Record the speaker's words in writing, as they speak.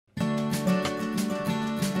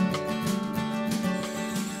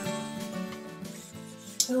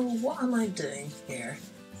what am I doing here?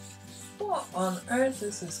 What on earth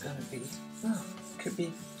is this going to be? Oh, could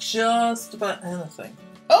be just about anything.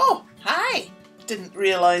 Oh, hi! Didn't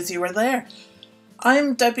realise you were there.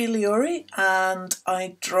 I'm Debi Gliori and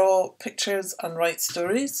I draw pictures and write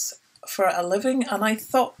stories for a living, and I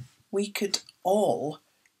thought we could all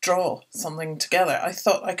draw something together. I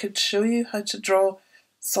thought I could show you how to draw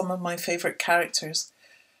some of my favourite characters,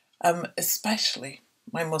 especially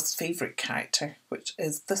my most favourite character, which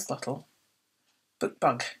is this little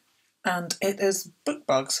Bookbug. And it is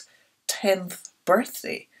Bookbug's 10th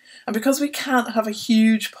birthday. And because we can't have a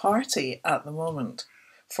huge party at the moment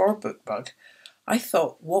for Bookbug, I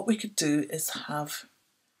thought what we could do is have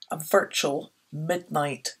a virtual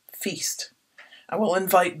midnight feast. And we'll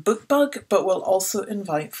invite Bookbug, but we'll also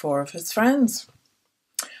invite 4 of his friends.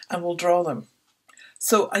 And we'll draw them.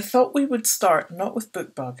 So I thought we would start not with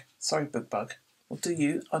Bookbug. Sorry, Bookbug. We'll do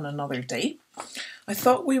you on another day. I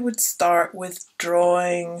thought we would start with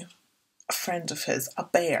drawing a friend of his, a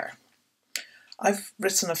bear. I've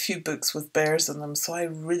written a few books with bears in them, so I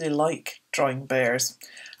really like drawing bears.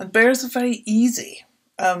 And bears are very easy.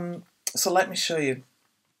 So let me show you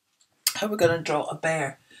how we're going to draw a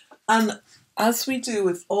bear. And as we do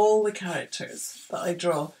with all the characters that I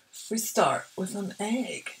draw, we start with an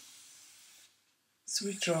egg. So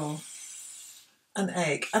we draw an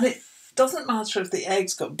egg. And it doesn't matter if the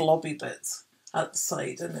egg's got blobby bits at the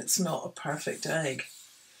side and it's not a perfect egg.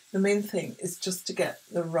 The main thing is just to get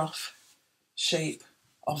the rough shape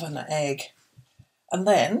of an egg. And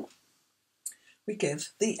then we give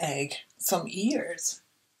the egg some ears.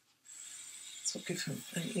 So we'll give him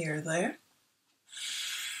an ear there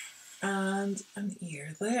and an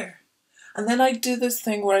ear there. And then I do this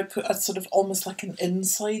thing where I put a sort of almost like an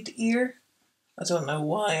inside ear. I don't know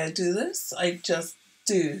why I do this. I just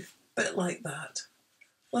do a bit like that.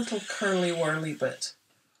 Little curly whirly bit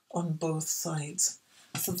on both sides.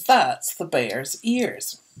 So that's the bear's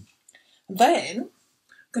ears. Then I'm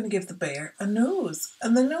going to give the bear a nose.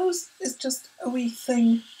 And the nose is just a wee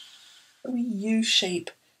thing, a wee U shape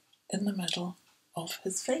in the middle of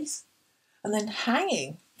his face. And then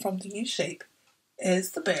hanging from the U shape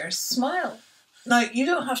is the bear's smile. Now, you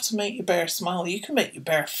don't have to make your bear smile. You can make your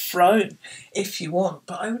bear frown if you want,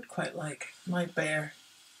 but I would quite like my bear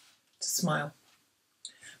to smile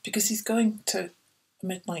because he's going to a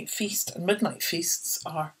midnight feast, and midnight feasts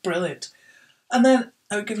are brilliant. And then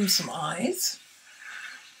I would give him some eyes.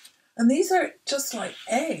 And these are just like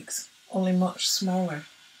eggs, only much smaller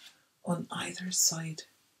on either side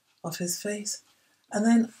of his face. And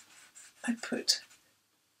then I put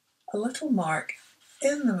a little mark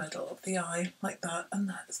in the middle of the eye like that, and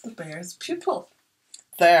that's the bear's pupil.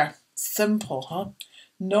 There, simple, huh?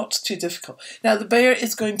 Not too difficult. Now the bear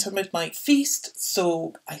is going to a midnight feast,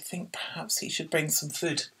 so I think perhaps he should bring some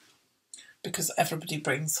food because everybody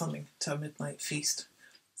brings something to a midnight feast.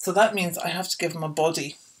 So that means I have to give him a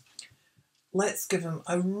body. Let's give him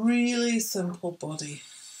a really simple body.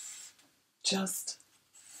 Just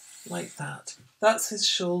like that. That's his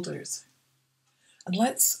shoulders. And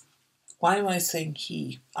why am I saying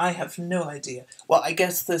he? I have no idea. Well, I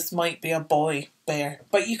guess this might be a boy bear,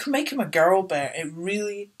 but you can make him a girl bear. It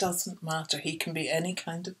really doesn't matter. He can be any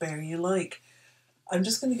kind of bear you like. I'm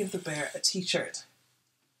just going to give the bear a t-shirt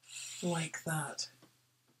like that.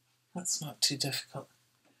 That's not too difficult.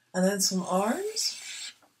 And then some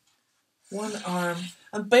arms. One arm.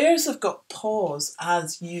 And bears have got paws,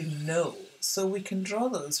 as you know, so we can draw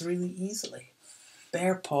those really easily.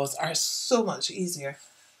 Bear paws are so much easier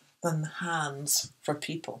than hands for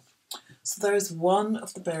people. So there's one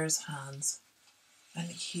of the bear's hands, and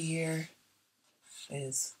here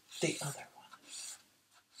is the other one.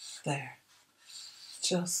 There.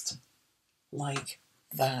 Just like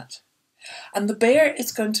that. And the bear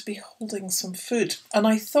is going to be holding some food. And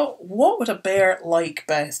I thought, what would a bear like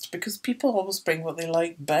best? Because people always bring what they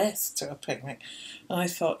like best to a picnic. And I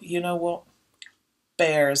thought, you know what?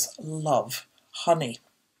 Bears love honey.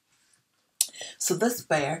 So this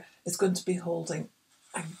bear is going to be holding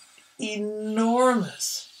an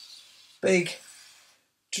enormous, big,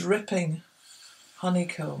 dripping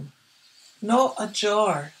honeycomb. Not a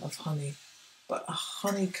jar of honey, but a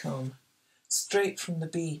honeycomb straight from the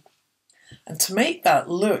bee. And to make that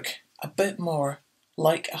look a bit more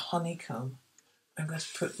like a honeycomb, I'm going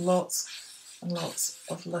to put lots and lots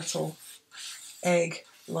of little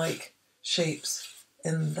egg-like shapes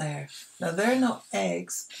in there. Now they're not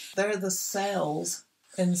eggs, they're the cells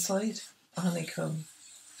inside a honeycomb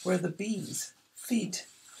where the bees feed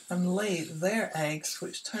and lay their eggs,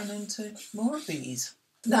 which turn into more bees.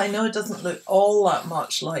 Now I know it doesn't look all that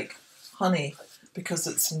much like honey, because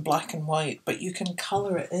it's in black and white, but you can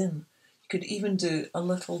colour it in. You could even do a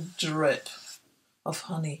little drip of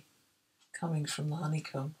honey coming from the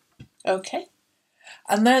honeycomb. Okay.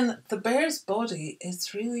 And then the bear's body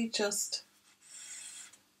is really just,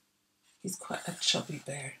 he's quite a chubby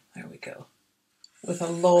bear. There we go. With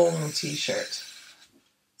a long t-shirt.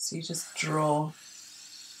 So you just draw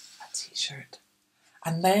a t-shirt.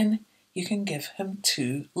 And then you can give him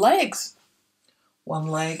 2 legs. One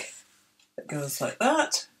leg that goes like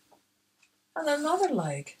that, and another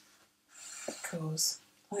leg that goes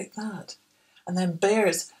like that. And then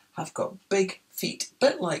bears have got big feet, a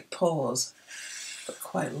bit like paws, but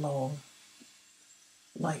quite long,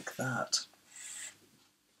 like that.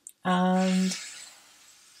 And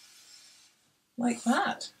like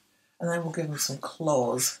that. And then we'll give him some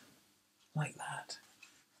claws, like that.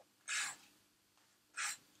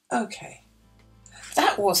 Okay,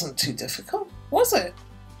 that wasn't too difficult, was it?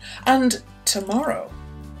 And tomorrow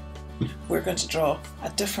we're going to draw a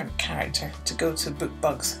different character to go to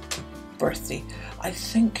Bookbug's birthday. I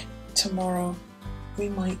think tomorrow we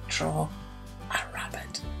might draw a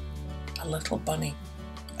rabbit, a little bunny.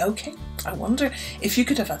 Okay, I wonder if you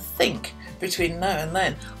could have a think between now and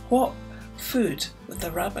then. What food would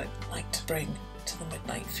the rabbit like to bring to the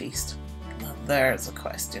midnight feast? Now there's a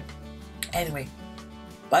question. Anyway,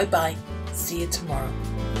 bye bye. See you tomorrow.